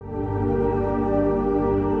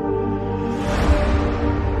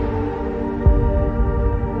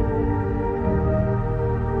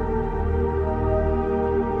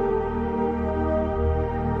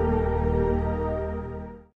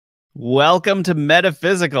Welcome to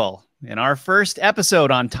Metaphysical. In our first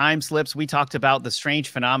episode on time slips, we talked about the strange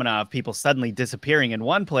phenomena of people suddenly disappearing in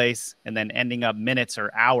one place and then ending up minutes or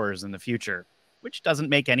hours in the future, which doesn't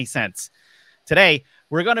make any sense. Today,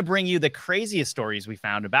 we're going to bring you the craziest stories we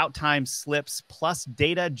found about time slips, plus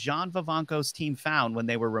data John Vivanco's team found when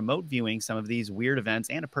they were remote viewing some of these weird events,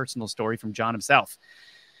 and a personal story from John himself.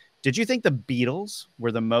 Did you think the Beatles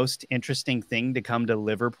were the most interesting thing to come to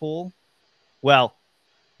Liverpool? Well,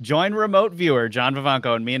 join remote viewer John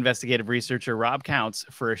Vivanco and me, investigative researcher Rob Counts,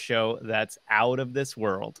 for a show that's out of this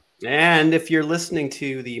world. And if you're listening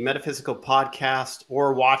to the Metaphysical podcast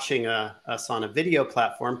or watching us on a video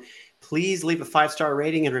platform, please leave a 5-star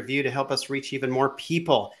rating and review to help us reach even more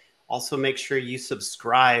people. Also, make sure you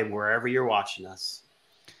subscribe wherever you're watching us.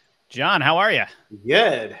 John, how are you?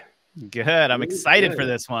 Good. Good. I'm excited for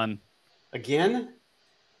this one. Again?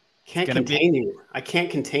 Can't contain you. I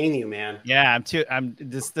can't contain you, man. Yeah,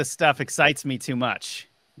 this stuff excites me too much,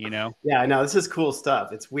 you know? Yeah, I know. This is cool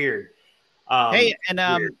stuff. It's weird. Hey,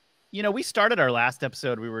 and you know, we started our last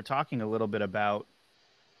episode. We were talking a little bit about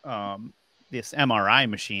this MRI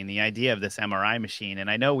machine, the idea of this MRI machine, and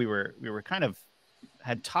I know we were kind of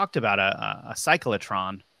had talked about a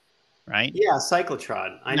cyclotron, right? Yeah,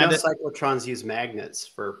 cyclotron. I know cyclotrons use magnets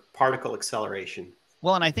for particle acceleration.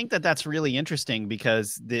 Well, and I think that that's really interesting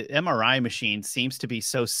because the MRI machine seems to be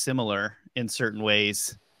so similar in certain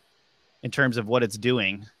ways in terms of what it's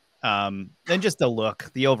doing, than just the look,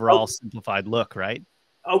 the overall simplified look, right?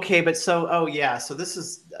 Okay, but so this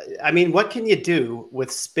is, I mean, what can you do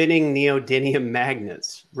with spinning neodymium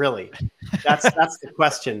magnets? Really? That's the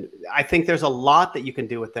question. I think there's a lot that you can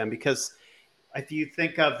do with them, because if you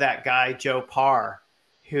think of that guy, Joe Parr,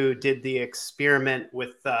 who did the experiment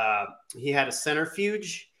with, he had a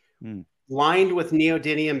centrifuge lined with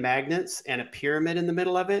neodymium magnets and a pyramid in the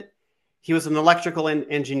middle of it. He was an electrical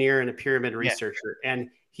engineer and a pyramid researcher, and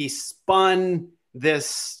he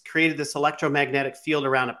created this electromagnetic field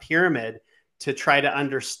around a pyramid to try to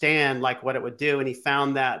understand like what it would do. And he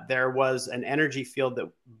found that there was an energy field, that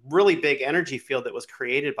really big energy field that was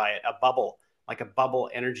created by it, a bubble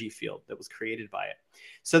energy field that was created by it.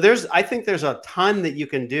 So I think there's a ton that you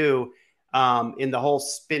can do in the whole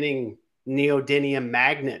spinning neodymium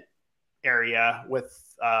magnet area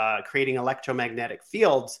with creating electromagnetic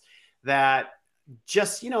fields that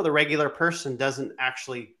just, the regular person doesn't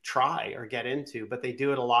actually try or get into, but they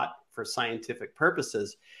do it a lot for scientific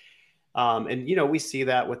purposes. And, we see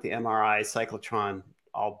that with the MRI, cyclotron,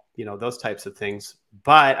 those types of things.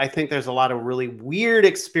 But I think there's a lot of really weird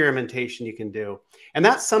experimentation you can do. And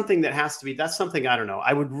that's something that's something, I don't know.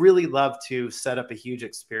 I would really love to set up a huge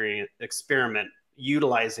experiment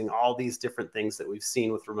utilizing all these different things that we've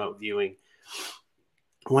seen with remote viewing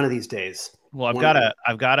one of these days. Well,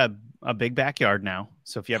 I've got a big backyard now.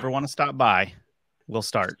 So if you ever want to stop by, we'll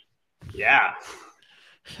start. Yeah.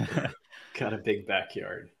 Got a big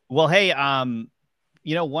backyard. Well, hey,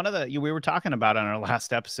 we were talking about on our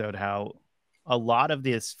last episode how a lot of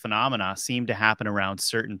this phenomena seem to happen around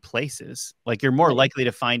certain places. Like you're more likely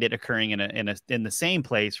to find it occurring in the same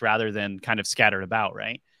place rather than kind of scattered about,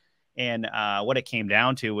 right? And what it came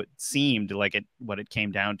down to was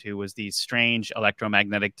these strange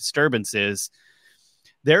electromagnetic disturbances.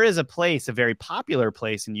 There is a very popular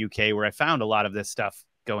place in UK where I found a lot of this stuff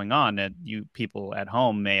going on that you people at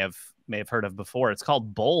home may have heard of before. It's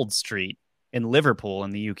called Bold Street in Liverpool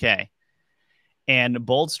in the UK. And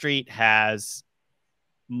Bold Street has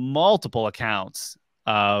multiple accounts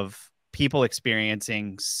of people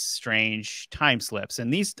experiencing strange time slips.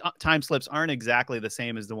 And these time slips aren't exactly the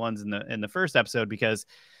same as the ones in the first episode, because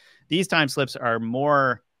these time slips are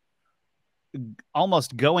more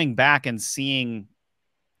almost going back and seeing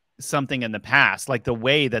something in the past, like the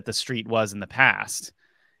way that the street was in the past,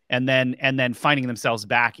 and then finding themselves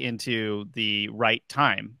back into the right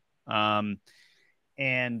time.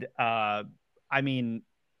 I mean,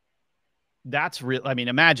 that's real. I mean,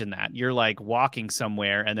 imagine that you're like walking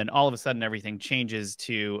somewhere and then all of a sudden everything changes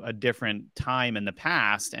to a different time in the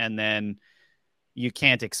past, and then you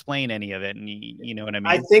can't explain any of it. And you know what I mean?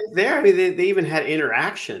 I think they even had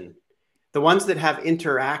interaction. The ones that have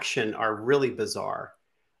interaction are really bizarre.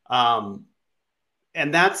 And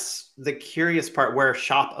that's the curious part, where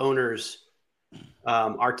shop owners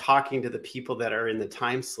are talking to the people that are in the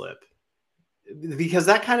time slip, because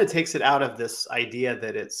that kind of takes it out of this idea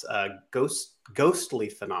that it's a ghostly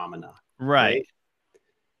phenomena. Right.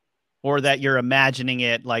 Or that you're imagining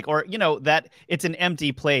it, like, or, that it's an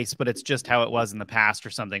empty place, but it's just how it was in the past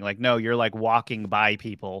or something. Like, no, you're like walking by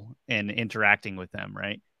people and interacting with them,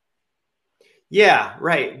 right? Yeah,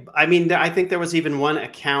 right. I mean, I think there was even one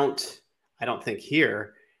account, I don't think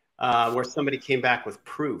here, where somebody came back with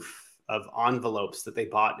proof of envelopes that they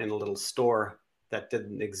bought in a little store that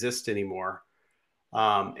didn't exist anymore.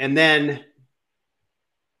 And then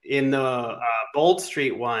in the Bold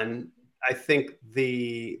Street one, I think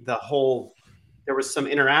the whole there was some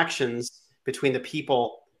interactions between the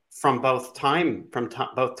people from both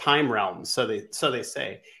both time realms. So they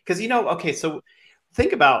say, because okay, so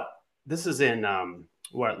think about this is in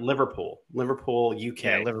Liverpool, Yeah,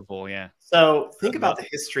 UK. Liverpool. Yeah. So think about the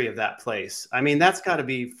history of that place. I mean, that's got to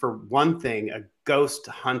be, for one thing, a ghost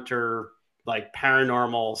hunter, like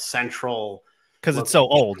paranormal central Because it's so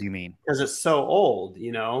location. old, you mean? Because it's so old,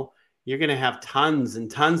 you're going to have tons and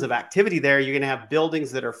tons of activity there. You're going to have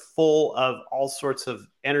buildings that are full of all sorts of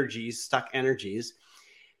energies, stuck energies.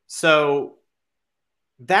 So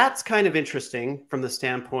that's kind of interesting from the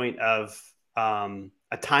standpoint of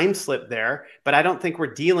a time slip there. But I don't think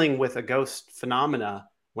we're dealing with a ghost phenomena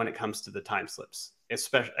when it comes to the time slips,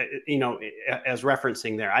 especially, as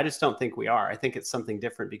referencing there. I just don't think we are. I think it's something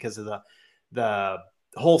different because of the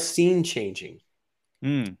whole scene changing.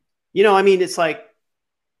 Mm. I mean, it's like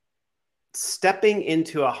stepping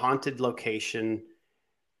into a haunted location.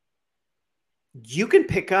 You can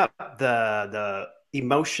pick up the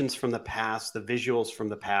emotions from the past, the visuals from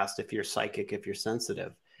the past, if you're psychic, if you're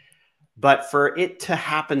sensitive. But for it to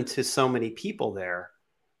happen to so many people there,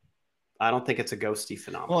 I don't think it's a ghosty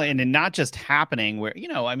phenomenon. Well, and not just happening where,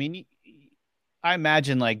 I mean, I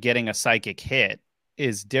imagine like getting a psychic hit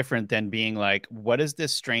is different than being like, what is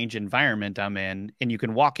this strange environment I'm in? And you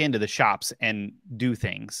can walk into the shops and do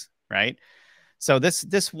things, right? So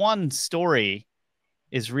this one story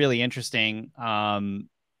is really interesting.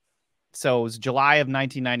 So it was July of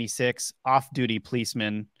 1996, off-duty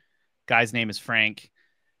policeman, guy's name is Frank,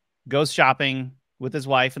 goes shopping with his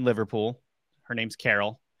wife in Liverpool. Her name's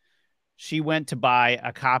Carol. She went to buy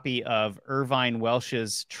a copy of Irvine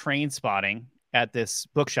Welsh's Trainspotting at this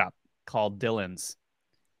bookshop called Dillon's,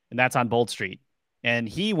 and that's on Bold Street. And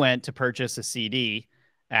he went to purchase a CD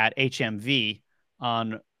at HMV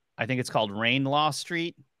on, I think it's called Rainlaw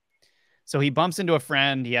Street. So he bumps into a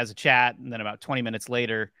friend, he has a chat, and then about 20 minutes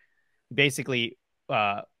later, he basically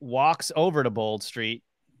walks over to Bold Street,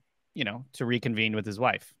 to reconvene with his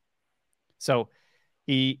wife. So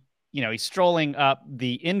he's strolling up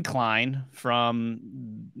the incline from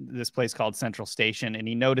this place called Central Station, and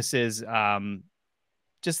he notices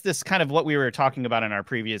just this kind of what we were talking about in our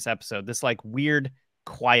previous episode, this like weird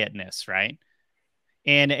quietness, right?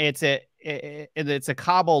 And it's a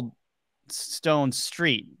cobbled stone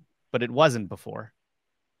street, but it wasn't before.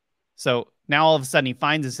 So now all of a sudden he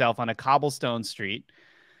finds himself on a cobblestone street,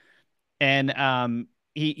 and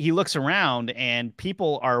he looks around, and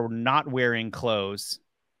people are not wearing clothes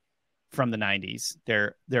from the 90s.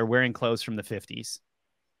 They're wearing clothes from the 50s.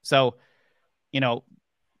 So,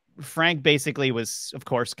 Frank basically was, of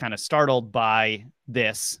course, kind of startled by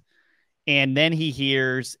this. And then he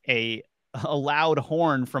hears a loud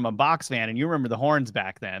horn from a box van. And you remember the horns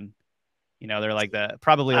back then. They're like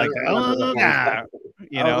probably like, those guys.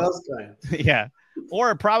 Yeah.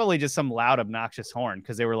 Or probably just some loud, obnoxious horn,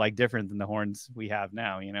 because they were like different than the horns we have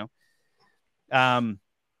now,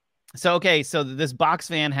 So, okay. So this box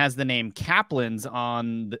van has the name Kaplan's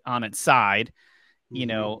on its side,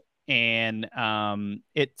 and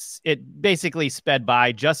it basically sped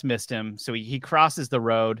by, just missed him. So he crosses the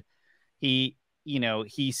road. He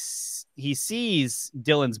sees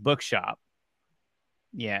Dillon's bookshop.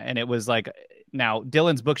 Yeah. And it was like, now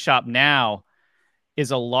Dillon's bookshop now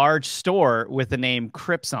is a large store with the name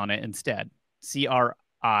Cripps on it instead.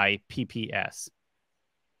 CRIPPS.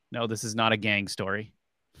 No, this is not a gang story.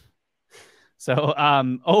 So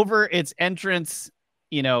over its entrance,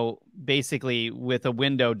 basically with a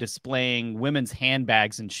window displaying women's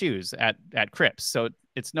handbags and shoes at Cripps. So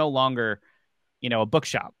it's no longer, a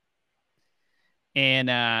bookshop.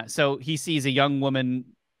 And so he sees a young woman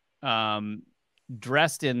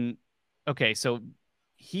dressed in,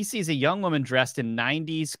 he sees a young woman dressed in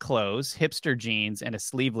 90s clothes, hipster jeans, and a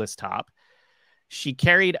sleeveless top. She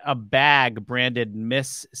carried a bag branded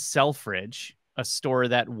Miss Selfridge, a store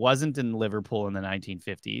that wasn't in Liverpool in the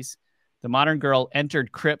 1950s. The modern girl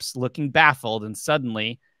entered Cripps looking baffled, and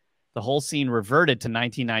suddenly the whole scene reverted to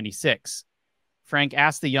 1996. Frank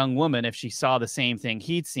asked the young woman if she saw the same thing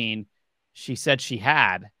he'd seen. She said she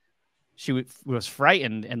had. She was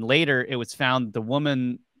frightened, and later it was found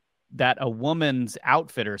that a woman's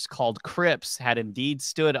outfitters called Cripps had indeed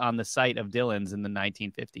stood on the site of Dillon's in the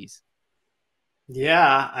 1950s.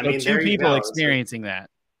 Yeah, I mean, two people experiencing that.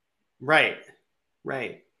 Right.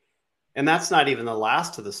 And that's not even the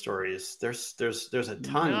last of the stories. There's a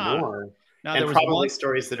ton more. Now And there was probably one.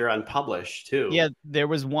 stories that are unpublished too. Yeah, there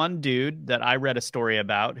was one dude that I read a story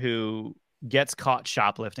about who gets caught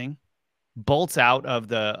shoplifting, bolts out of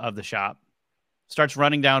the shop, starts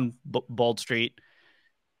running down Bold Street,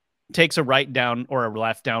 takes a right down or a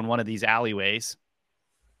left down one of these alleyways.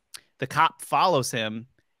 The cop follows him,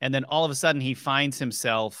 and then all of a sudden he finds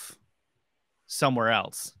himself somewhere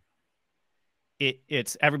else.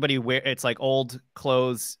 It's everybody wear it's like old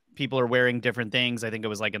clothes. People are wearing different things. I think it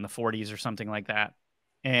was like in the 40s or something like that.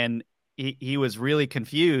 And he was really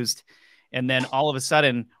confused, and then all of a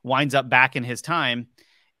sudden winds up back in his time.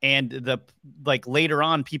 And the like later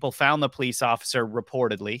on, people found the police officer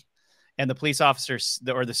reportedly, and the police officer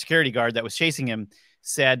or the security guard that was chasing him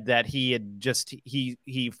said that he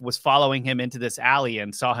was following him into this alley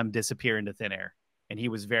and saw him disappear into thin air, and he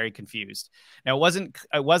was very confused. Now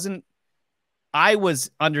it wasn't I was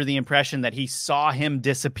under the impression that he saw him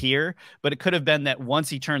disappear, but it could have been that once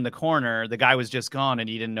he turned the corner, the guy was just gone and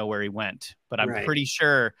he didn't know where he went. But I'm Right. pretty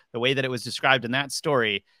sure the way that it was described in that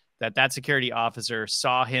story, that security officer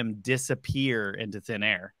saw him disappear into thin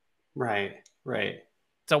air. Right. Right.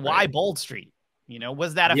 So why Right. Bold Street?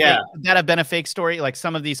 Was that a Yeah. fake? Would that have been a fake story? Like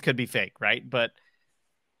some of these could be fake, right? But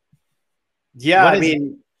Yeah, what I is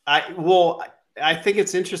mean, I think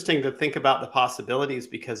it's interesting to think about the possibilities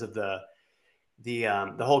because of the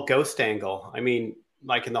whole ghost angle. I mean,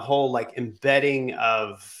 like in the whole like embedding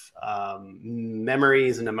of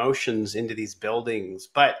memories and emotions into these buildings.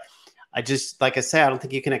 But I just, like I say, I don't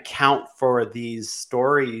think you can account for these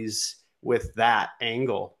stories with that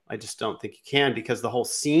angle. I just don't think you can, because the whole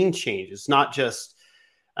scene changes. It's not just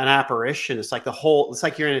an apparition. It's like it's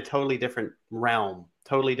like you're in a totally different realm,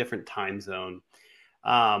 totally different time zone.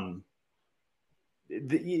 Um,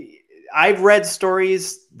 I've read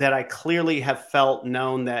stories that I clearly have felt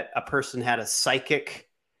known that a person had a psychic,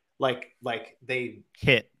 like they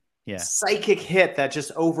hit? Yeah. psychic hit that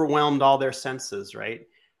just overwhelmed all their senses, right?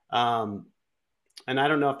 Um, and I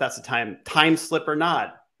don't know if that's a time slip or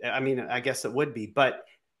not. I mean, I guess it would be, but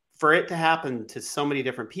for it to happen to so many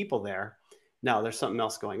different people there, no, there's something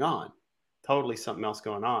else going on. Totally something else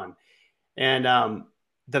going on. And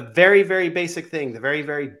the very, very basic thing, the very,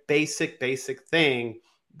 very basic thing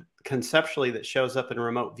conceptually that shows up in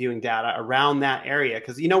remote viewing data around that area,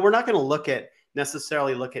 because we're not going to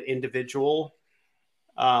necessarily look at individual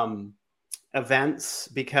events,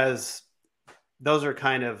 because those are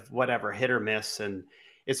kind of whatever, hit or miss, and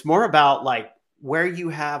it's more about like where you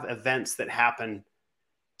have events that happen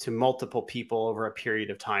to multiple people over a period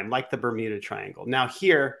of time, like the Bermuda Triangle. Now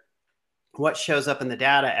here, what shows up in the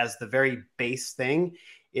data as the very base thing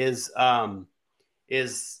is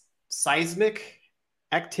seismic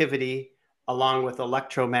activity along with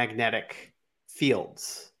electromagnetic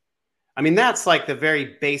fields. I mean, that's like the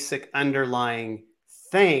very basic underlying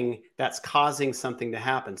thing that's causing something to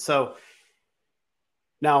happen. So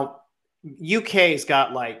now UK's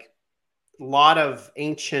got like a lot of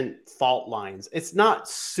ancient fault lines. It's not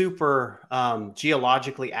super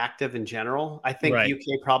geologically active in general. I think Right.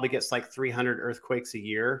 UK probably gets like 300 earthquakes a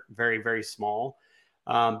year, very, very small.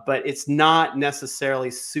 But it's not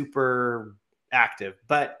necessarily super active.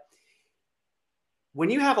 But when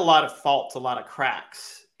you have a lot of faults, a lot of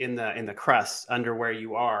cracks in the crust under where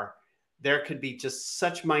you are, there could be just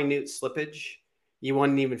such minute slippage. You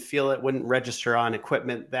wouldn't even feel it, wouldn't register on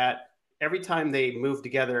equipment, that every time they move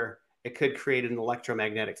together, it could create an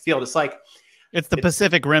electromagnetic field. It's the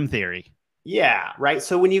Pacific Rim theory. Yeah, right.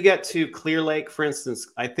 So when you get to Clear Lake, for instance,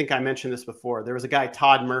 I think I mentioned this before. There was a guy,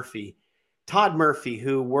 Todd Murphy,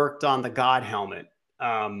 who worked on the God helmet.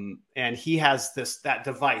 And he has that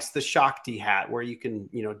device, the Shakti hat, where you can,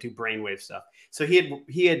 do brainwave stuff. So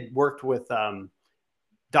he had worked with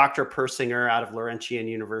Dr. Persinger out of Laurentian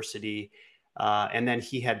University. And then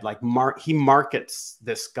he had he markets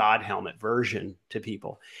this God helmet version to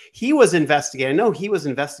people. He was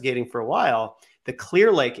investigating for a while the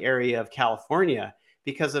Clear Lake area of California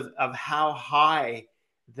because of how high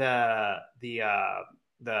the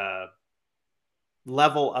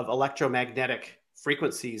level of electromagnetic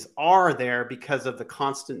frequencies are there because of the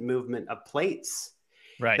constant movement of plates.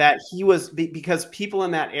 Right. Because people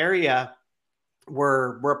in that area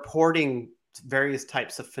were reporting various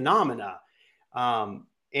types of phenomena.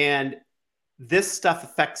 And this stuff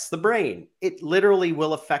affects the brain. It literally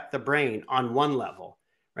will affect the brain on one level,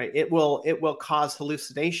 right? It will cause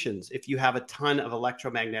hallucinations if you have a ton of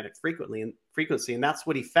electromagnetic frequency. And that's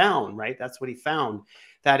what he found, right? That's what he found,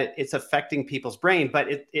 that it's affecting people's brain, but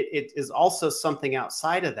it is also something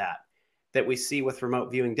outside of that we see with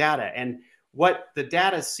remote viewing data. And what the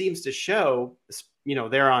data seems to show,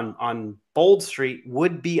 there on Bold Street,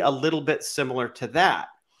 would be a little bit similar to that,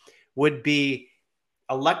 would be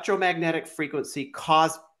electromagnetic frequency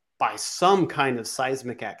caused by some kind of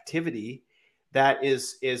seismic activity that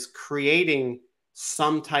is creating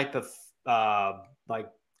some type of like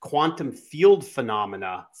quantum field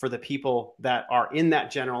phenomena for the people that are in that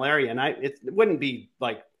general area. And it wouldn't be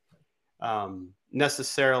like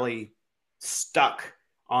necessarily stuck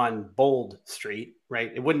on Bold Street,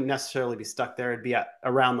 right? It wouldn't necessarily be stuck there. It'd be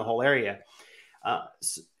around the whole area.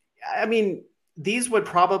 So, I mean, these would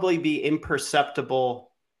probably be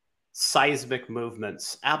imperceptible seismic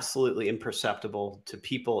movements, absolutely imperceptible to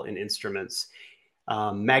people and instruments.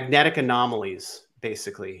 Magnetic anomalies,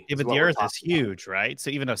 basically. Yeah, but the Earth is huge, right? So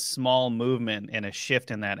even a small movement and a shift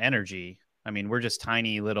in that energy, I mean, we're just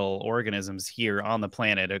tiny little organisms here on the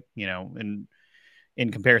planet, you know,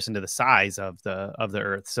 in comparison to the size of the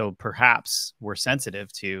Earth. So perhaps we're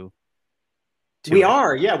sensitive to we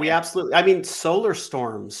are, yeah, we absolutely. I mean, solar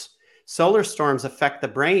storms affect the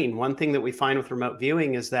brain. One thing that we find with remote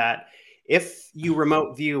viewing is that if you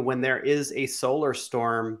remote view when there is a solar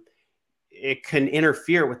storm, it can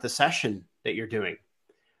interfere with the session that you're doing.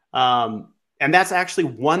 And that's actually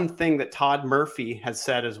one thing that Todd Murphy has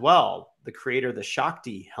said as well, the creator of the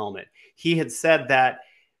Shakti helmet. He had said that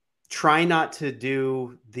try not to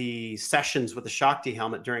do the sessions with the Shakti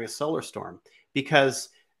helmet during a solar storm because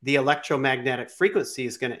the electromagnetic frequency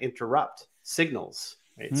is going to interrupt signals.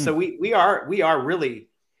 Right? So we are really,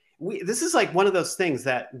 this is like one of those things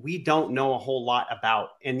that we don't know a whole lot about.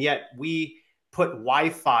 And yet we put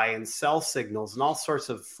Wi-Fi and cell signals and all sorts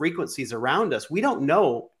of frequencies around us. We don't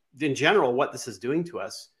know in general what this is doing to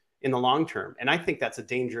us in the long term. And I think that's a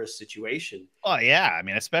dangerous situation. Oh yeah. I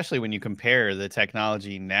mean, especially when you compare the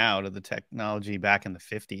technology now to the technology back in the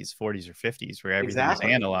 50s, 40s or 50s, where everything was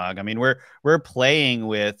analog. I mean, we're playing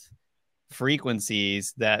with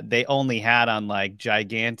frequencies that they only had on like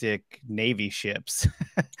gigantic Navy ships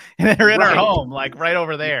and they're in our home, like right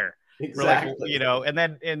over there. Exactly. Like, you know,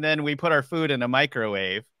 and then we put our food in a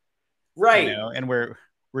microwave, right? You know, and we're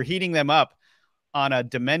heating them up on a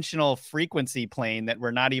dimensional frequency plane that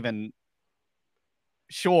we're not even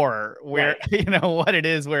sure where, you know, what it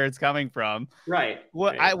is, where it's coming from. Right.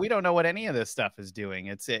 We don't know what any of this stuff is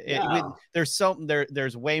doing.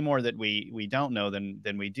 There's way more that we don't know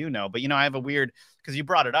than we do know. But, you know, I have a weird, because you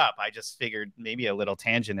brought it up, I just figured maybe a little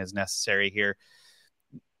tangent is necessary here.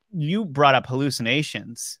 You brought up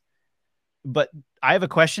hallucinations, but I have a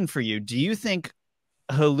question for you. Do you think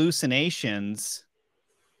hallucinations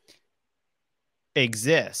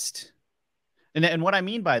exist? And what I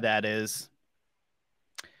mean by that is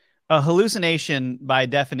a hallucination by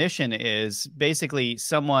definition is basically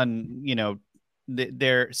someone, you know,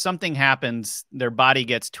 something happens, their body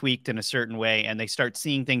gets tweaked in a certain way and they start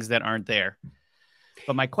seeing things that aren't there.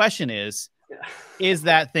 But my question is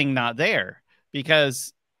that thing not there?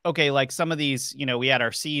 Because, okay, like some of these, you know, we had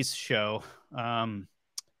our Seas show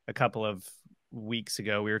a couple of weeks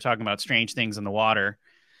ago. We were talking about strange things in the water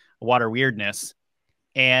weirdness.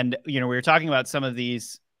 And, you know, we were talking about some of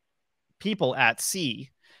these people at sea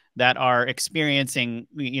that are experiencing,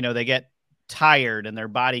 you know, they get tired and their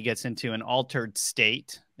body gets into an altered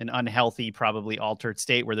state, an unhealthy, probably altered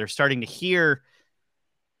state, where they're starting to hear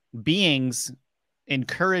beings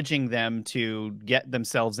encouraging them to get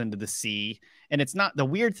themselves into the sea. And it's not, the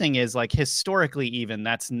weird thing is, like, historically, even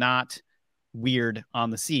that's not weird on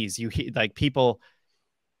the seas. Like, people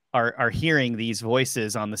are hearing these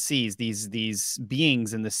voices on the seas, these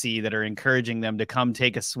beings in the sea that are encouraging them to come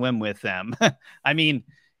take a swim with them. I mean,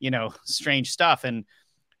 you know, strange stuff. And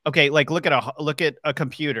okay, like look at a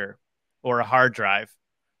computer or a hard drive.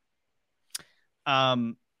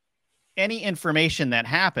 Any information that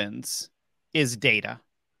happens is data.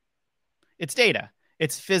 It's data.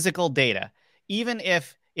 It's physical data. Even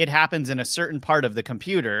if it happens in a certain part of the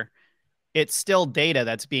computer, it's still data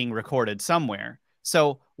that's being recorded somewhere.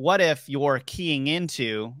 So what if you're keying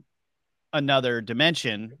into another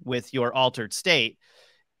dimension with your altered state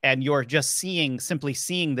and you're just simply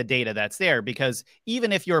seeing the data that's there? Because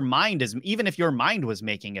even if your mind was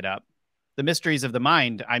making it up, the mysteries of the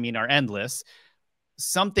mind, I mean, are endless.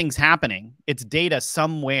 Something's happening. It's data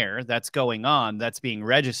somewhere that's going on, that's being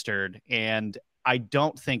registered. And I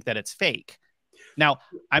don't think that it's fake. Now,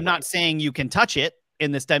 I'm not saying you can touch it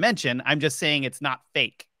in this dimension. I'm just saying it's not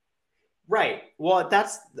fake. Right. Well,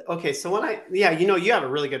 that's okay. So you know, you have a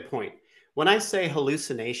really good point. When I say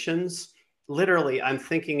hallucinations, literally, I'm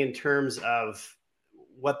thinking in terms of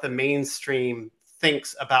what the mainstream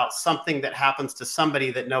thinks about something that happens to somebody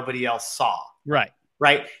that nobody else saw. Right.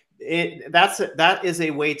 Right. That is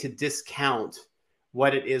a way to discount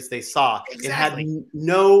what it is they saw. Exactly. It had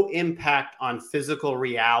no impact on physical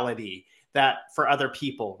reality. that for other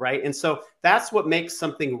people, right? And so that's what makes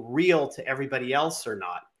something real to everybody else or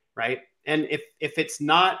not, right? And if it's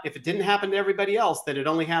not, if it didn't happen to everybody else, then it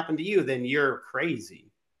only happened to you, then you're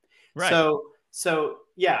crazy. Right. So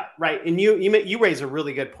yeah, right. And you raise a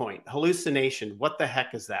really good point. Hallucination. What the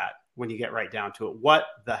heck is that? When you get right down to it, what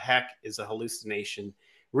the heck is a hallucination?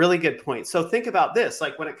 Really good point. So think about this.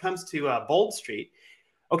 Like when it comes to Bold Street.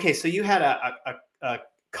 Okay, so you had a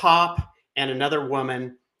cop and another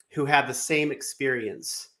woman who had the same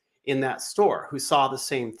experience in that store, who saw the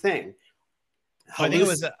same thing. I think it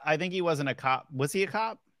was. I think he wasn't a cop. Was he a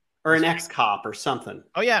cop? Or an ex-cop or something.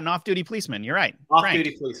 Oh yeah, an off-duty policeman. You're right.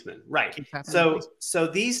 Off-duty policeman, right? So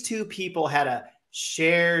these two people had a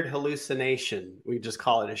shared hallucination. We just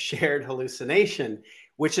call it a shared hallucination,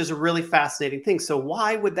 which is a really fascinating thing. So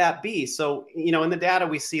why would that be? So in the data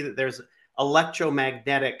we see that there's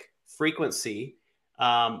electromagnetic frequency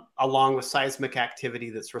along with seismic activity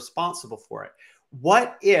that's responsible for it.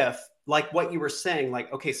 What if, like what you were saying,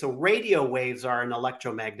 like, okay, so radio waves are an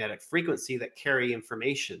electromagnetic frequency that carry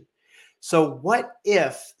information. So what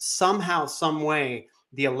if somehow, some way,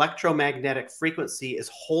 the electromagnetic frequency is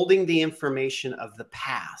holding the information of the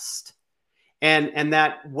past, and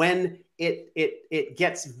that when it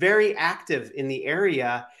gets very active in the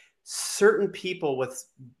area, certain people with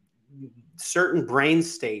certain brain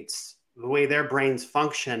states, the way their brains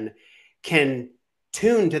function, can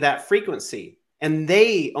tune to that frequency, and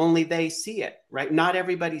only they see it, right? Not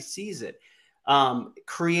everybody sees it.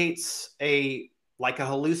 Creates like a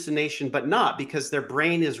hallucination, but not, because their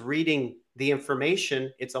brain is reading the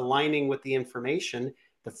information. It's aligning with the information.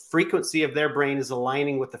 The frequency of their brain is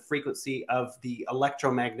aligning with the frequency of the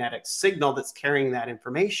electromagnetic signal that's carrying that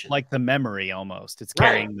information. Like the memory almost. It's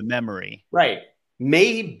carrying the memory. Right.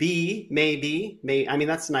 Maybe, I mean,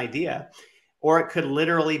 that's an idea. Or it could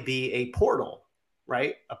literally be a portal,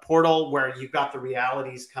 right? A portal where you've got the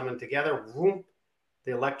realities coming together. Vroom,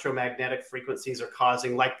 the electromagnetic frequencies are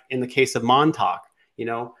causing, like in the case of Montauk,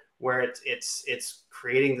 where it's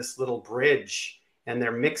creating this little bridge, and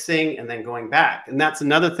they're mixing and then going back. And that's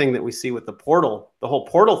another thing that we see with the portal, the whole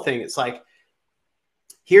portal thing. It's like,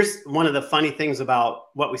 here's one of the funny things about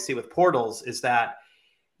what we see with portals is that,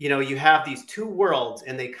 you have these two worlds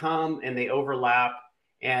and they come and they overlap.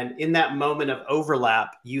 And in that moment of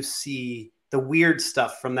overlap, you see the weird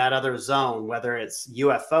stuff from that other zone, whether it's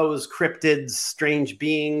UFOs, cryptids, strange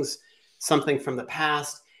beings, something from the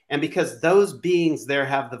past. And because those beings there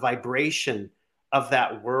have the vibration of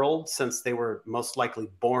that world, since they were most likely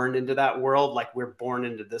born into that world, like we're born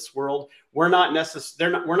into this world, we're not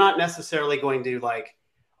necessarily going to, like,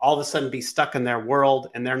 all of a sudden be stuck in their world,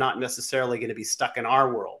 and they're not necessarily going to be stuck in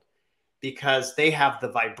our world, because they have the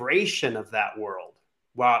vibration of that world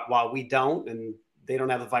while we don't, and they don't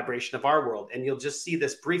have the vibration of our world. And you'll just see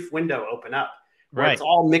this brief window open up where it's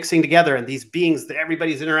all mixing together, and these beings that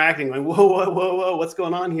everybody's interacting, like, whoa, what's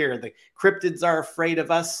going on here? The cryptids are afraid of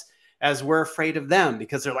us as we're afraid of them,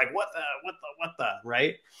 because they're like, what the,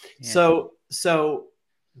 right? Yeah. So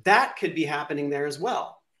that could be happening there as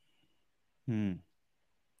well.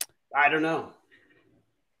 I don't know.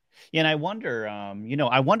 Yeah, and I wonder,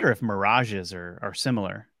 I wonder if mirages are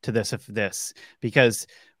similar to this, because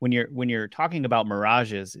when you're talking about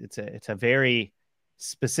mirages, it's a very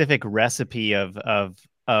specific recipe of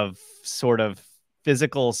sort of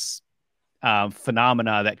physical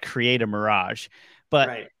phenomena that create a mirage.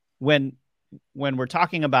 But when we're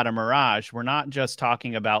talking about a mirage, we're not just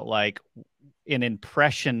talking about like an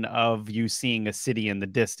impression of you seeing a city in the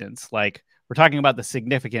distance. Like, we're talking about the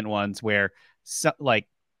significant ones where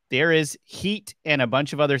there is heat and a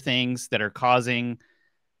bunch of other things that are causing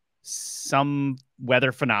some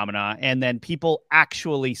weather phenomena, and then people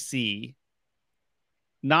actually see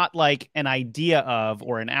not like an idea of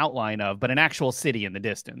or an outline of, but an actual city in the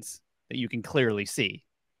distance that you can clearly see,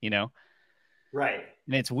 Right.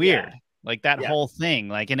 And it's weird. Like that whole thing,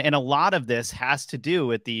 like, and a lot of this has to do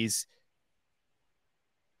with these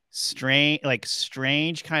strange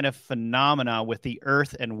kind of phenomena with the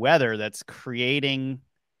earth and weather that's creating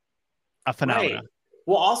a phenomena. Right.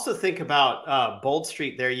 Well, also think about Bold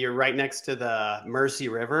Street there. You're right next to the Mersey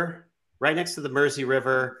River. Right next to the Mersey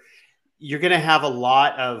River, you're going to have a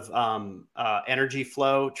lot of energy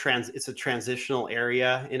flow. It's a transitional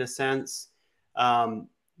area in a sense.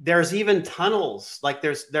 There's even tunnels. Like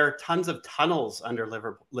there are tons of tunnels under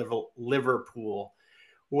Liverpool,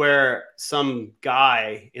 where some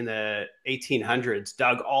guy in the 1800s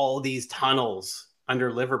dug all these tunnels under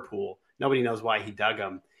Liverpool. Nobody knows why he dug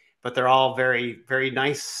them, but they're all very, very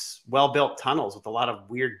nice, well-built tunnels with a lot of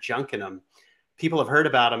weird junk in them. People have heard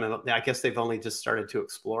about them, and I guess they've only just started to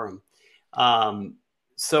explore them.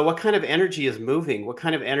 So what kind of energy is moving? What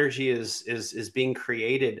kind of energy is being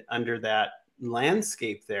created under that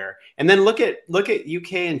landscape there? And then look at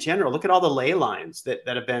UK in general. Look at all the ley lines that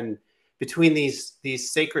have been between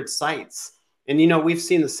these sacred sites. And we've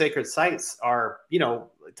seen the sacred sites are,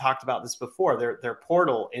 talked about this before. They're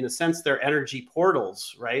portal, in a sense, they're energy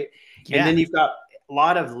portals, right? And Yeah. then you've got a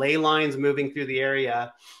lot of ley lines moving through the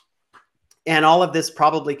area, and all of this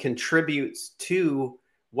probably contributes to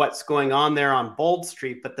what's going on there on Bold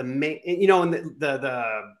Street. But the main, and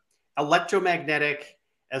the electromagnetic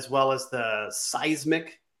as well as the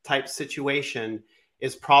seismic type situation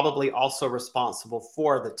is probably also responsible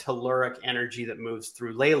for the telluric energy that moves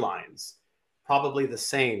through ley lines. Probably the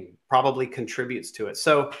same, probably contributes to it.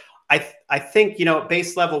 So I think, at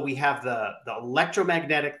base level, we have the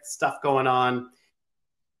electromagnetic stuff going on,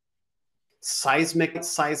 seismic,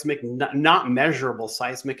 not measurable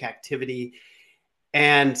seismic activity.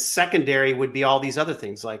 And secondary would be all these other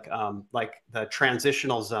things like the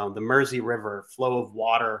transitional zone, the Mersey River, flow of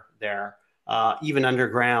water there, even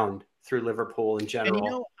underground through Liverpool in And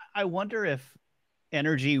general. I wonder if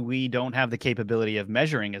energy we don't have the capability of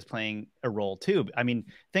measuring is playing a role too. I mean,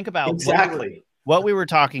 think about Exactly. what we were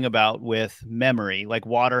talking about with memory, like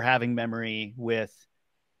water having memory with,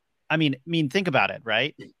 I mean, think about it,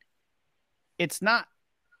 right? It's not,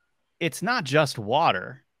 it's not just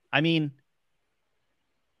water. I mean,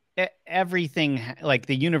 everything, like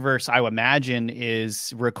the universe, I imagine,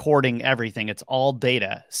 is recording everything. It's all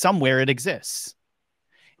data. Somewhere it exists.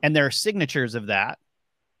 And there are signatures of that.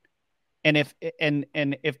 And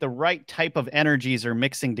if the right type of energies are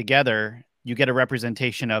mixing together, you get a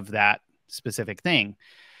representation of that specific thing.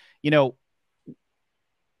 You know,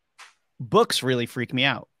 books really freak me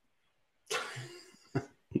out.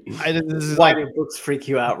 Why do books freak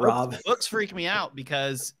you out, Rob? Books freak me out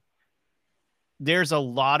because there's a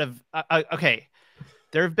lot of okay.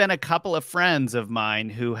 There have been a couple of friends of mine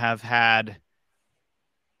who have had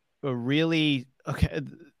a really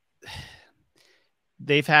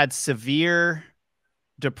they've had severe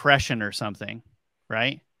depression or something,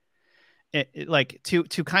 right? Like to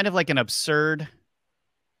kind of like an absurd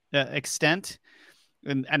extent.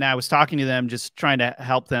 And I was talking to them, just trying to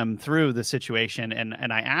help them through the situation.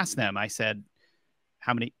 And I asked them, I said,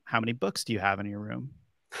 how many books do you have in your room?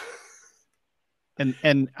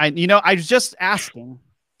 And I was just asking.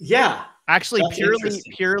 Yeah. Actually,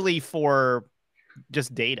 purely for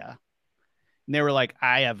just data. And they were like,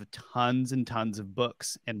 I have tons and tons of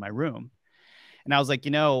books in my room. And I was like,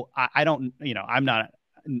 I don't,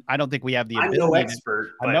 I don't think we have the ability. I'm no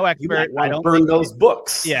expert. I'm no expert. I don't burn those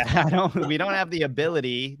books. Yeah, we don't have the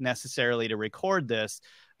ability necessarily to record this,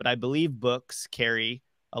 but I believe books carry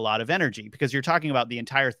a lot of energy because you're talking about the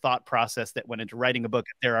entire thought process that went into writing a book.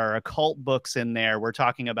 There are occult books in there. We're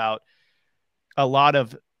talking about a lot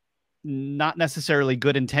of not necessarily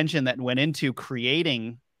good intention that went into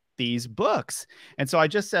creating these books. And so I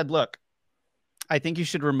just said, look, I think you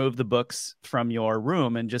should remove the books from your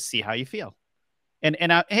room and just see how you feel. And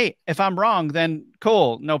hey, if I'm wrong, then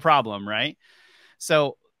cool, no problem, right?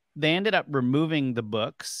 So they ended up removing the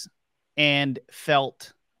books and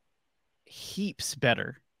felt heaps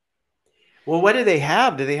better. Well, what did they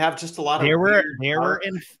have? Did they have just a lot of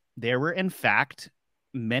there were in fact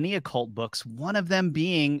many occult books, one of them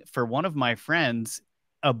being, for one of my friends,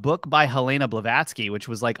 a book by Helena Blavatsky, which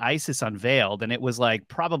was like Isis Unveiled. And it was like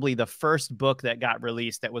probably the first book that got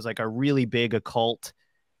released that was like a really big occult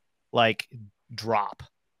like drop.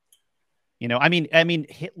 I mean,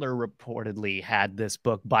 Hitler reportedly had this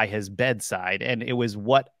book by his bedside, and it was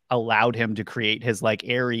what allowed him to create his like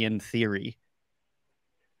Aryan theory.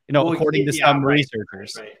 According to some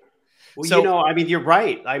researchers. Right. Well, so, I mean, you're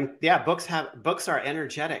right. Books are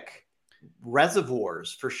energetic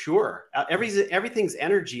reservoirs for sure. Everything's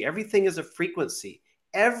energy. Everything is a frequency.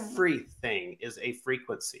 Everything is a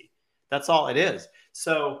frequency. That's all it is.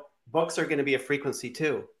 So books are going to be a frequency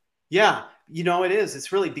too. Yeah, it is.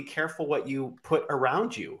 It's really be careful what you put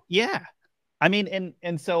around you. Yeah. I mean,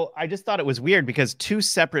 and so I just thought it was weird because two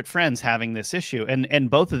separate friends having this issue, and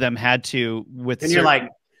both of them had to with. And you're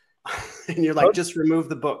like, just remove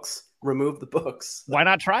the books. Remove the books. Why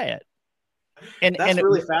not try it? And that's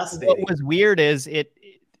really fascinating. What was weird is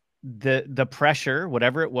the pressure,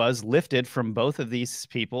 whatever it was, lifted from both of these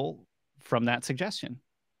people from that suggestion.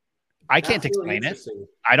 I can't explain it.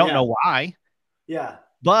 I don't know why. Yeah.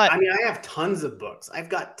 But I mean, I have tons of books. I've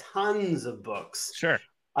got tons of books. Sure.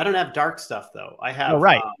 I don't have dark stuff though. I have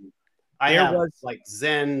right. I have like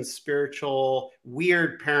Zen, spiritual,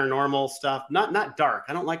 weird, paranormal stuff. Not dark.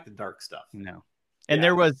 I don't like the dark stuff. No. And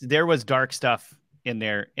there was dark stuff in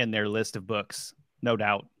their list of books, no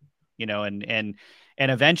doubt. And And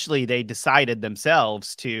eventually they decided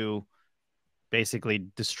themselves to basically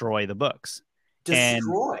destroy the books. And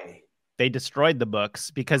Destroy. they destroyed the books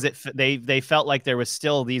because they felt like there was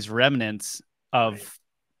still these remnants of Right.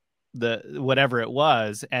 the whatever it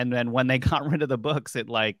was. And then when they got rid of the books, it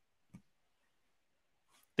like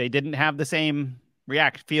they didn't have the same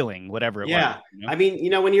feeling, whatever it was. Yeah. I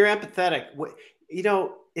mean, when you're empathetic,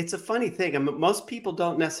 it's a funny thing. I mean, most people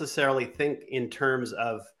don't necessarily think in terms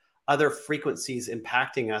of other frequencies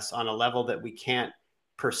impacting us on a level that we can't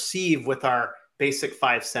perceive with our basic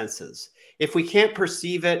five senses. If we can't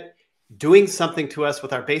perceive it doing something to us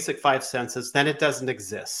with our basic five senses, then it doesn't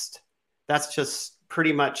exist. That's just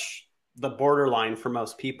pretty much the borderline for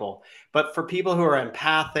most people. But for people who are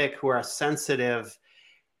empathic, who are sensitive,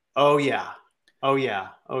 oh yeah, oh yeah,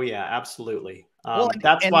 oh yeah, absolutely. Well,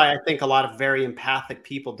 That's and why I think a lot of very empathic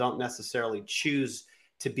people don't necessarily choose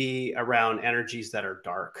to be around energies that are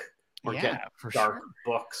dark or yeah, get for dark sure.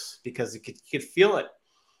 books because you could feel it.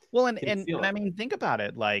 Well, You can feel and I it. mean, think about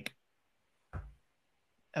it. Like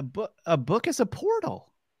a book is a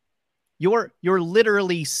portal. You're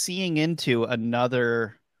literally seeing into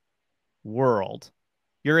another world.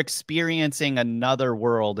 You're experiencing another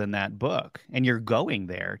world in that book, and you're going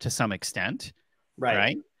there to some extent,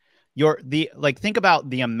 Right. right? Think about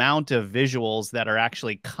the amount of visuals that are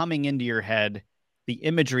actually coming into your head, the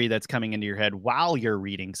imagery that's coming into your head while you're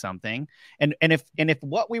reading something. And if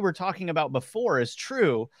what we were talking about before is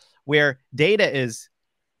true, where data is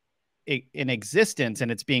in existence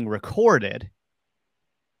and it's being recorded,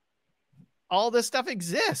 all this stuff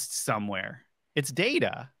exists somewhere. It's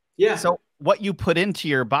data. Yeah, So what you put into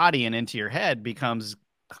your body and into your head becomes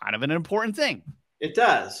kind of an important thing. it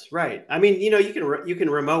does. Right. I mean, you can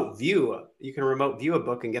remote view a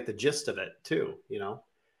book and get the gist of it too.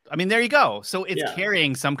 I mean, there you go. So it's Yeah.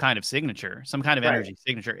 carrying some kind of signature, some kind of Right. energy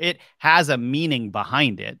signature. It has a meaning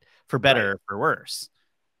behind it, for better Right. or for worse.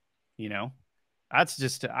 You know, that's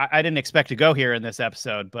just, I didn't expect to go here in this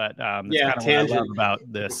episode, but that's Yeah. kind of what I love Tangent. about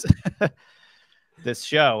this this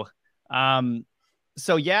show. Um,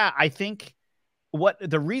 so yeah, I think what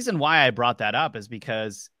the reason why I brought that up is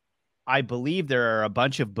because I believe there are a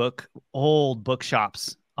bunch of old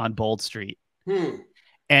bookshops on Bold Street, Hmm.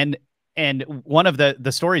 and one of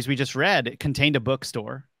the stories we just read contained a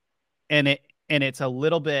bookstore, and it's a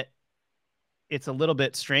little bit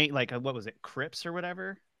strange. Like, what was it, Crips or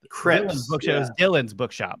whatever? Dylan's Crips. bookshop. It Yeah. was Dylan's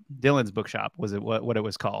bookshop. Dylan's bookshop was it what it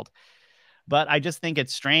was called. But I just think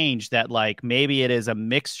it's strange that like maybe it is a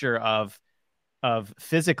mixture of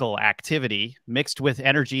physical activity mixed with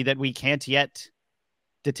energy that we can't yet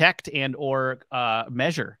detect and or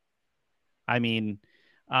measure. I mean,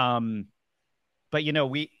 um, but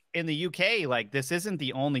we in the UK, like this isn't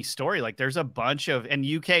the only story. Like there's a bunch of, and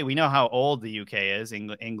UK, we know how old the UK is,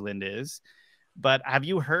 England is. But have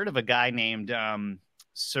you heard of a guy named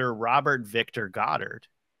Sir Robert Victor Goddard?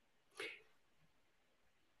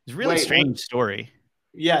 It's a really Wait. strange story.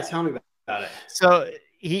 Yeah. Tell me about it. So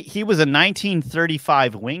he was a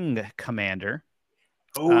 1935 wing commander.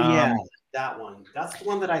 Oh yeah, Um, that one. That's the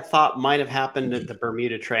one that I thought might have happened at the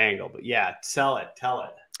Bermuda Triangle. But yeah, sell it. Tell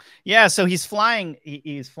it. yeah, so he's flying.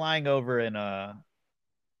 He's flying over in an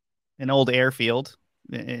old airfield,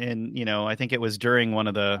 and I think it was during one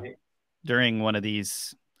of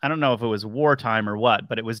these. I don't know if it was wartime or what,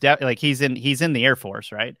 but it was like he's in the Air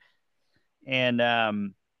Force, right? And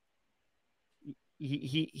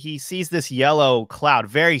he sees this yellow cloud,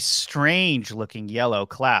 very strange looking yellow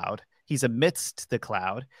cloud. He's amidst the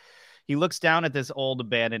cloud. He looks down at this old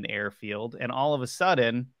abandoned airfield, and all of a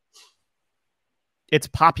sudden, it's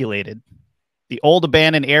populated. The old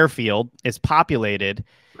abandoned airfield is populated,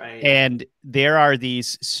 Right. and there are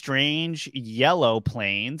these strange yellow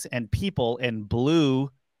planes and people in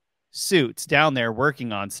blue suits down there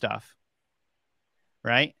working on stuff,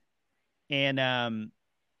 right? And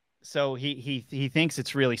so he thinks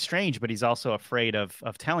it's really strange, but he's also afraid of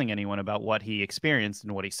telling anyone about what he experienced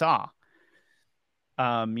and what he saw.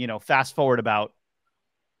 Fast forward about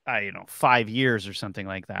 5 years or something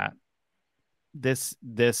like that. This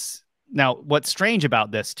now, what's strange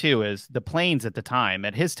about this too is the planes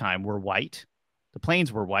at his time were white. The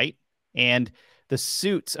planes were white, and the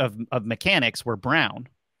suits of mechanics were brown.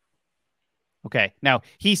 Okay, now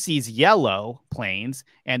he sees yellow planes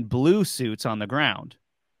and blue suits on the ground.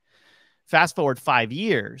 Fast forward 5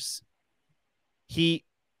 years, he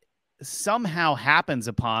somehow happens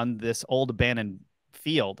upon this old abandoned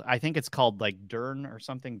field. I think it's called like Dern or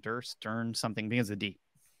something, Durst, Dern, something, begins with a D.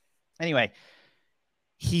 Anyway,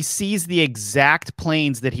 he sees the exact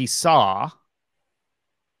planes that he saw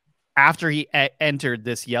after he entered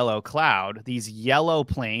this yellow cloud, these yellow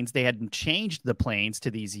planes, they had changed the planes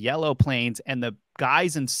to these yellow planes, and the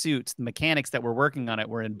guys in suits, the mechanics that were working on it,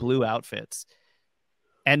 were in blue outfits.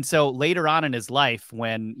 And so later on in his life,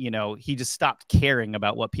 when, you know, he just stopped caring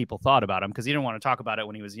about what people thought about him because he didn't want to talk about it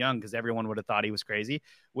when he was young because everyone would have thought he was crazy,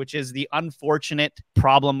 which is the unfortunate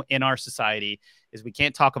problem in our society, is we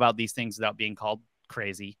can't talk about these things without being called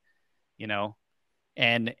crazy, you know,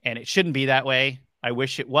 and it shouldn't be that way. I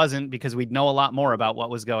wish it wasn't, because we'd know a lot more about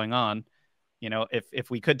what was going on, you know,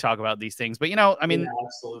 if we could talk about these things. But, you know, I mean, Yeah,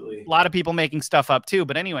 absolutely. a lot of people making stuff up too.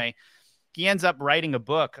 But anyway, he ends up writing a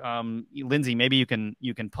book. Lindsay, maybe you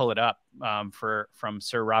can pull it up from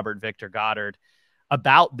Sir Robert Victor Goddard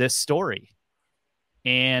about this story.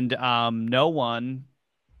 And no one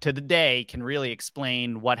to the day can really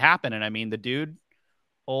explain what happened. And I mean, the dude,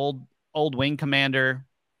 old wing commander,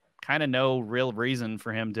 kind of no real reason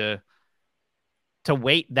for him to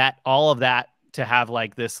wait that all of that to have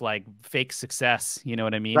like this like fake success. You know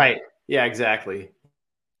what I mean? Right. Yeah, exactly.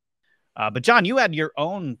 But John, you had your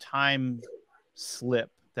own time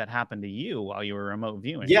slip that happened to you while you were remote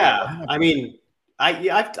viewing. Yeah, I mean,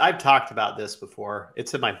 I've talked about this before.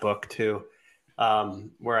 It's in my book too,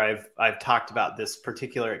 where I've talked about this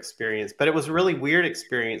particular experience. But it was a really weird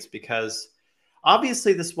experience because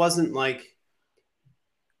obviously this wasn't like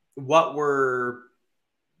what we're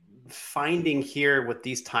finding here with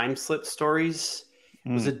these time slip stories.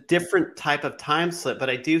 It was a different type of time slip, but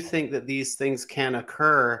I do think that these things can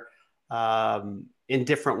occur in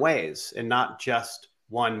different ways and not just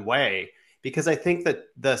one way, because I think that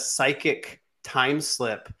the psychic time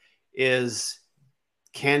slip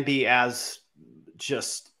can be as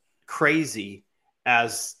just crazy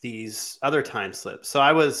as these other time slips. So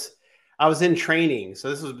I was in training.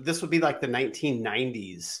 So this would be like the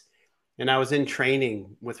 1990s, and I was in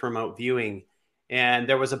training with remote viewing, and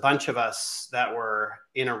there was a bunch of us that were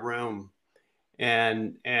in a room,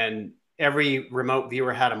 and every remote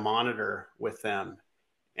viewer had a monitor with them.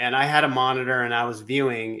 And I had a monitor and I was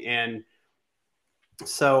viewing. And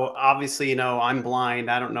so obviously, you know, I'm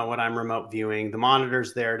blind. I don't know what I'm remote viewing. The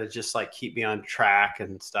monitor's there to just like keep me on track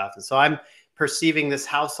and stuff. And so I'm perceiving this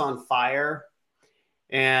house on fire,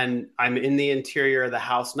 and I'm in the interior of the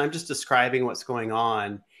house, and I'm just describing what's going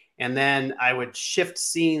on. And then I would shift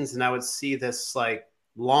scenes and I would see this like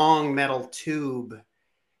long metal tube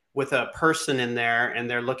with a person in there, and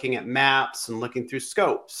they're looking at maps and looking through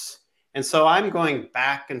scopes. And so I'm going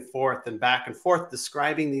back and forth,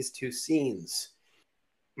 describing these two scenes.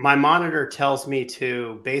 My monitor tells me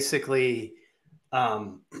to basically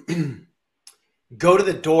go to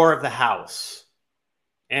the door of the house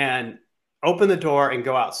and open the door and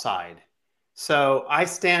go outside. So I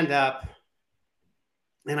stand up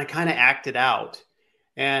and I kind of act it out.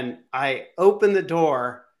 And I open the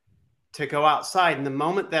door to go outside. And the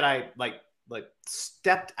moment that I like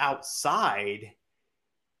stepped outside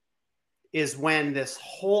is when this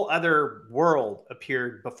whole other world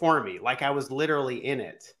appeared before me. Like I was literally in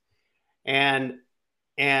it. And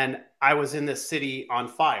I was in this city on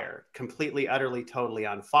fire, completely, utterly, totally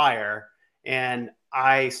on fire. And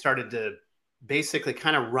I started to basically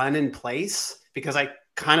kind of run in place because I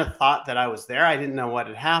kind of thought that I was there. I didn't know what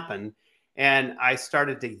had happened. And I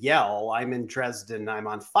started to yell, "I'm in Dresden, I'm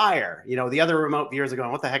on fire." You know, the other remote viewers are going,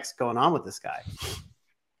 "What the heck's going on with this guy?"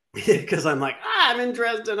 Because I'm like, "I'm in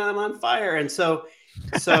Dresden, I'm on fire." And so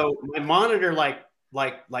my monitor like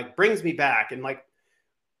brings me back. And like,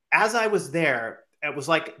 as I was there, it was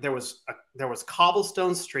like there was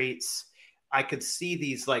cobblestone streets. I could see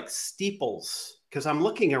these like steeples because I'm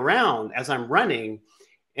looking around as I'm running,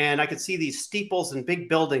 and I could see these steeples and big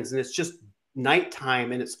buildings, and it's just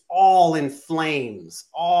nighttime, and it's all in flames.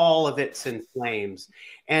 All of it's in flames.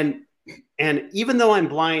 And even though I'm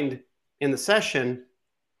blind in the session,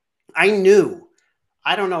 I knew,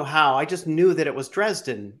 I don't know how, I just knew that it was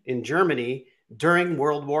Dresden in Germany during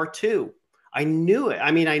World War II. I knew it.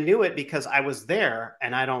 I mean, I knew it because I was there,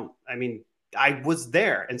 and I was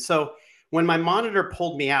there. And so when my monitor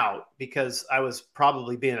pulled me out, because I was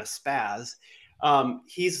probably being a spaz,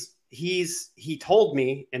 he told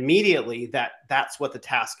me immediately that that's what the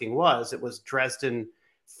tasking was. It was Dresden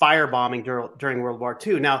firebombing during World War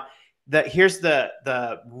II. Now, here's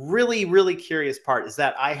the really, really curious part is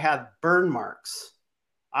that I had burn marks.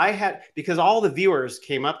 Because all the viewers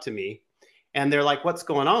came up to me and they're like, "What's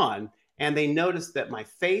going on?" And they noticed that my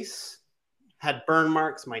face had burn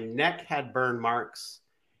marks, my neck had burn marks,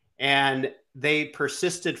 and they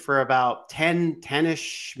persisted for about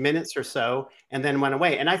 10-ish minutes or so, and then went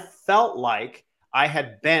away. And I felt like I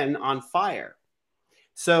had been on fire.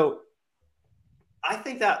 So I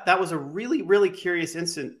think that that was a really, really curious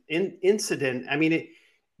incident. I mean,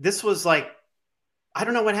 this was like, I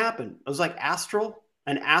don't know what happened. It was like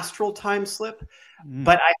an astral time slip, Mm.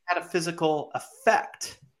 but I had a physical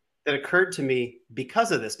effect that occurred to me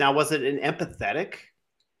because of this. Now, was it an empathetic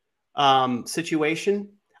situation?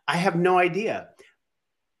 I have no idea.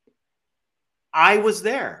 I was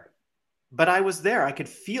there, but I was there. I could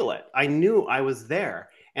feel it. I knew I was there.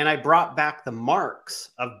 And I brought back the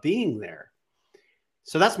marks of being there.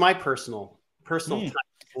 So that's my personal time.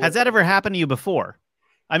 Has that ever happened to you before?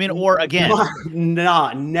 I mean, or again?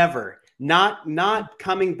 No, never. Not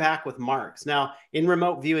coming back with marks. Now, in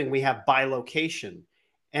remote viewing, we have bilocation.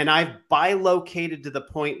 And I've bilocated to the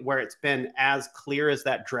point where it's been as clear as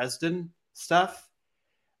that Dresden stuff,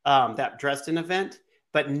 that Dresden event,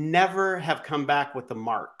 but never have come back with the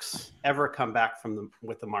marks. Ever come back from them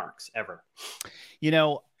with the marks ever. You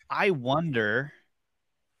know, I wonder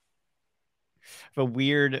a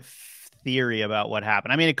weird theory about what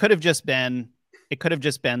happened. I mean, it could have just been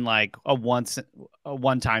like a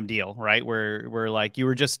one-time deal, right? Where like you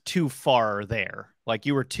were just too far there, like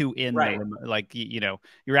you were too in Right. the, like, you know,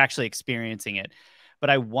 you're actually experiencing it. But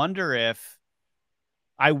I wonder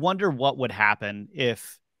what would happen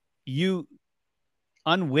if you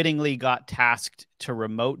unwittingly got tasked to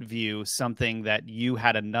remote view something that you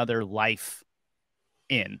had another life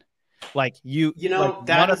in, like You know, like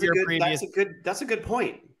that one of is a your good previous, that's a good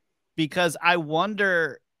point. because I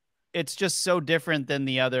wonder, it's just so different than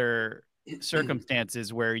the other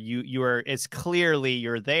circumstances where you are, it's clearly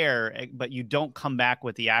you're there, but you don't come back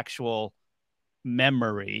with the actual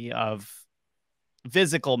memory of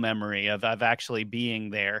physical memory of actually being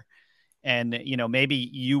there. And you know, maybe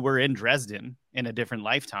you were in Dresden in a different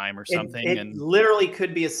lifetime or something. It And literally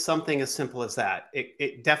could be something as simple as that.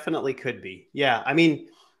 It definitely could be. Yeah. I mean,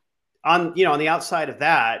 on on the outside of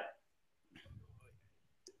that,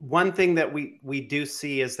 one thing that we do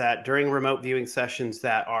see is that during remote viewing sessions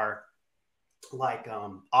that are like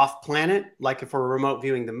off planet, like if we're remote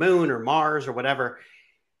viewing the moon or Mars or whatever,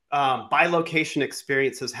 bilocation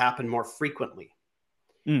experiences happen more frequently.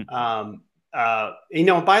 mm,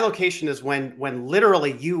 Bilocation is when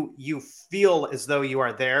literally you feel as though you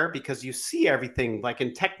are there because you see everything like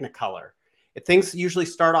in Technicolor. Things usually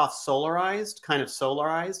start off solarized, kind of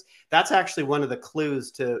solarized. That's actually one of the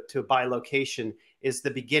clues to bilocation is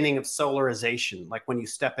the beginning of solarization. Like when you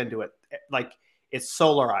step into it, like it's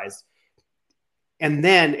solarized, and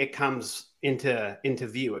then it comes into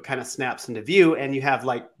view. It kind of snaps into view, and you have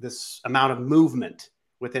like this amount of movement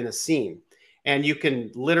within a scene, and you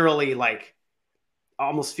can literally like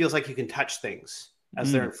almost feels like you can touch things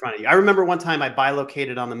as they're in front of you. I remember one time I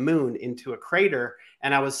bilocated on the moon into a crater,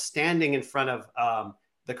 and I was standing in front of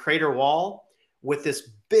the crater wall with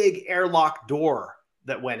this big airlock door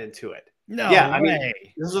that went into it. no Yeah, way. I mean,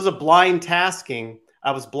 this was a blind tasking.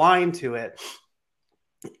 I was blind to it,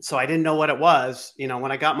 so I didn't know what it was.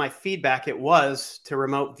 When I got my feedback, it was to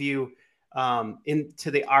remote view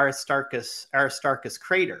into the Aristarchus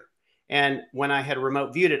crater. And when I had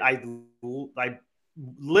remote viewed it, I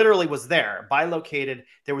literally was there, bilocated.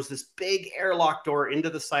 There was this big airlock door into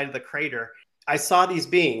the side of the crater. I saw these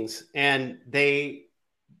beings, and they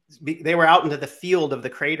were out into the field of the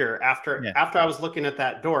crater after I was looking at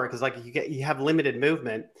that door, because like you have limited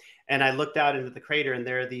movement, and I looked out into the crater, and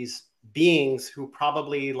there are these beings who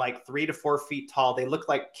probably like 3 to 4 feet tall. They look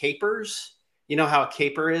like capers. You know how a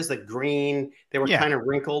caper is, the green. They were kind of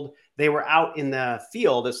wrinkled. They were out in the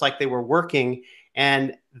field. It's like they were working,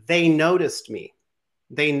 and they noticed me.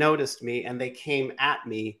 And they came at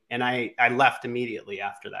me, and I left immediately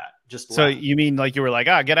after that. Just So left. you mean like you were like,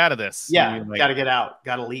 get out of this? Yeah, like, got to get out,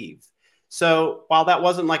 got to leave. So while that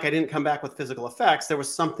wasn't like I didn't come back with physical effects, there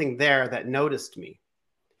was something there that noticed me.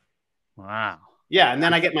 wow. Yeah, and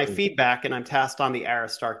then I get my feedback, and I'm tasked on the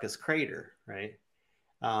Aristarchus crater, right?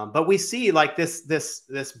 But we see like this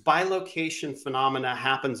bilocation phenomena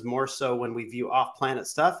happens more so when we view off-planet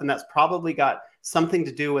stuff, and that's probably got something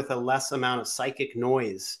to do with a less amount of psychic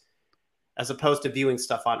noise as opposed to viewing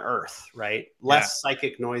stuff on Earth, right? Less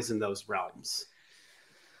psychic noise in those realms.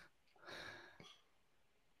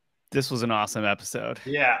 This was an awesome episode.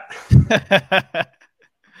 Yeah.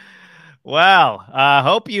 Well,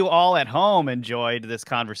 hope you all at home enjoyed this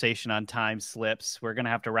conversation on time slips. We're going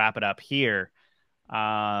to have to wrap it up here.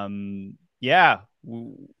 Yeah,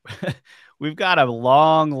 we've got a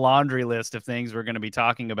long laundry list of things we're going to be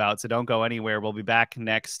talking about, so don't go anywhere. We'll be back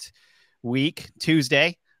next week,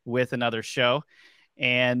 Tuesday, with another show.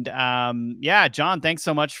 And yeah, John, thanks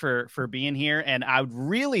so much for being here. And I would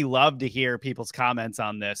really love to hear people's comments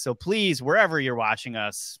on this. So please, wherever you're watching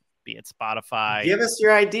us, be it Spotify. Give us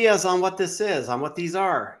your ideas on what this is, on what these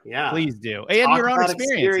are. Yeah. Please do. And your own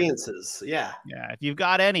experiences. Yeah. Yeah. If you've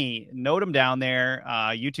got any, note them down there,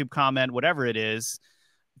 YouTube comment, whatever it is.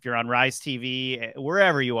 If you're on Rise TV,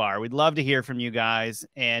 wherever you are, we'd love to hear from you guys,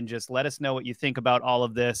 and just let us know what you think about all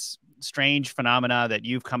of this strange phenomena that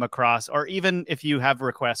you've come across, or even if you have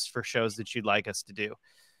requests for shows that you'd like us to do.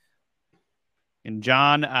 And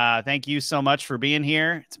John, thank you so much for being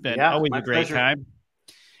here. It's been always a great time.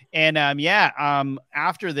 And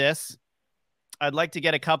after this, I'd like to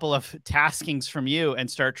get a couple of taskings from you and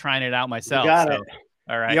start trying it out myself. You got it.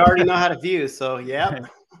 All right. You already know how to view, so yeah.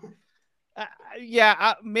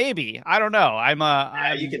 Maybe. I don't know.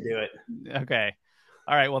 You can do it. Okay.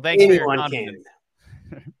 All right. Well, thanks for your confidence.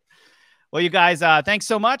 Well, you guys, thanks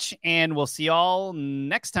so much, and we'll see y'all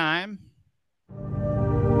next time.